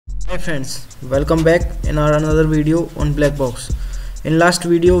Hi friends, welcome back in our another video on Blackbox. In last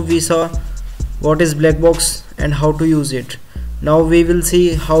video we saw what is Blackbox and how to use it. Now we will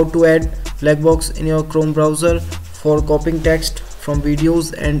see how to add Blackbox in your Chrome browser for copying text from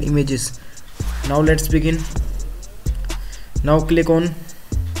videos and images. Now let's begin. Now click on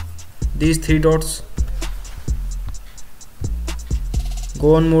these three dots,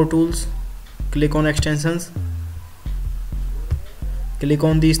 go on more tools, click on extensions, click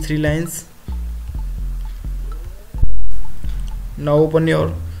on these three lines. Now open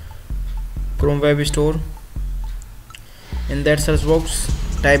your Chrome Web Store. In that search box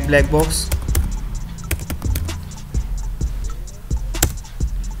type Blackbox.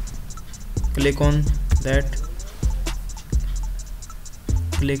 Click on that,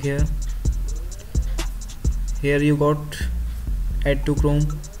 click here. Here you got add to Chrome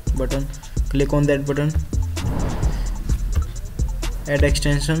button, click on that button. Add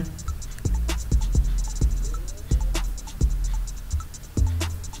extension,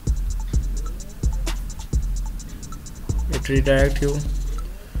 it redirect you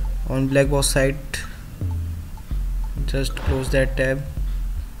on Blackbox site. Just close that tab.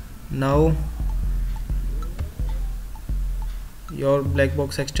 Now your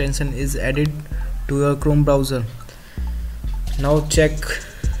Blackbox extension is added to your Chrome browser. Now check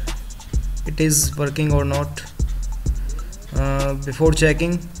it is working or not. Before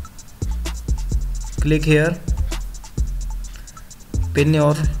checking, click here, pin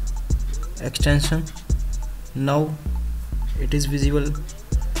your extension. Now it is visible.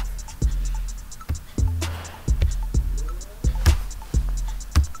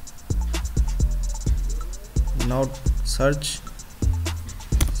 Now search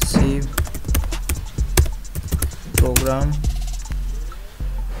save program,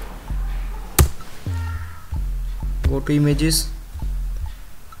 go to images,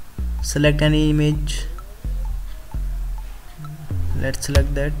 select any image. Let's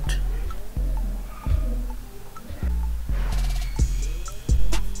select that.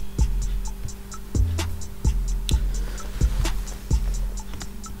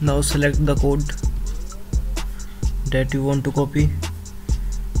 Now select the code that you want to copy.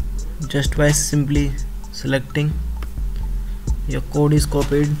 Just by simply selecting, your code is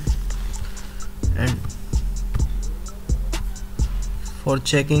copied. And for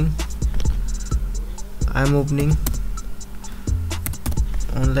checking, I am opening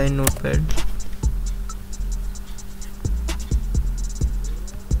online notepad.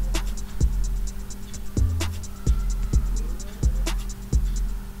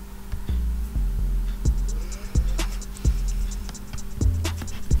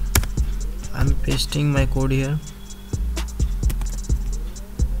 I am pasting my code here.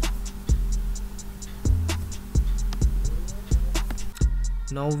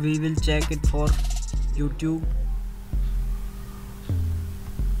 Now we will check it for YouTube.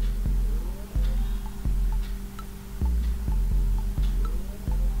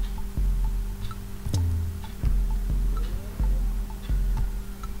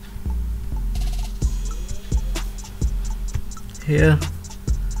 Here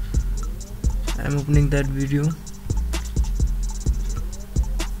I am opening that video.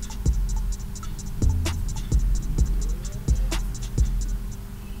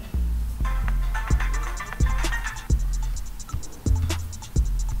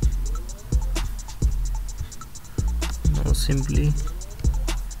 Now simply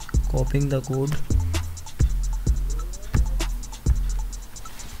copying the code.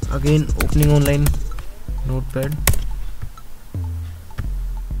 Again opening online notepad,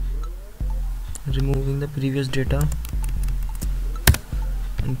 removing the previous data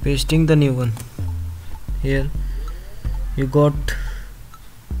and pasting the new one. Here you got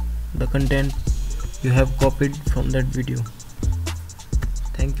the content you have copied from that video.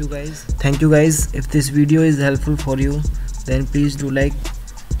 Thank you guys. If this video is helpful for you, then please do like,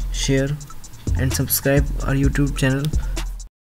 share and subscribe our YouTube channel.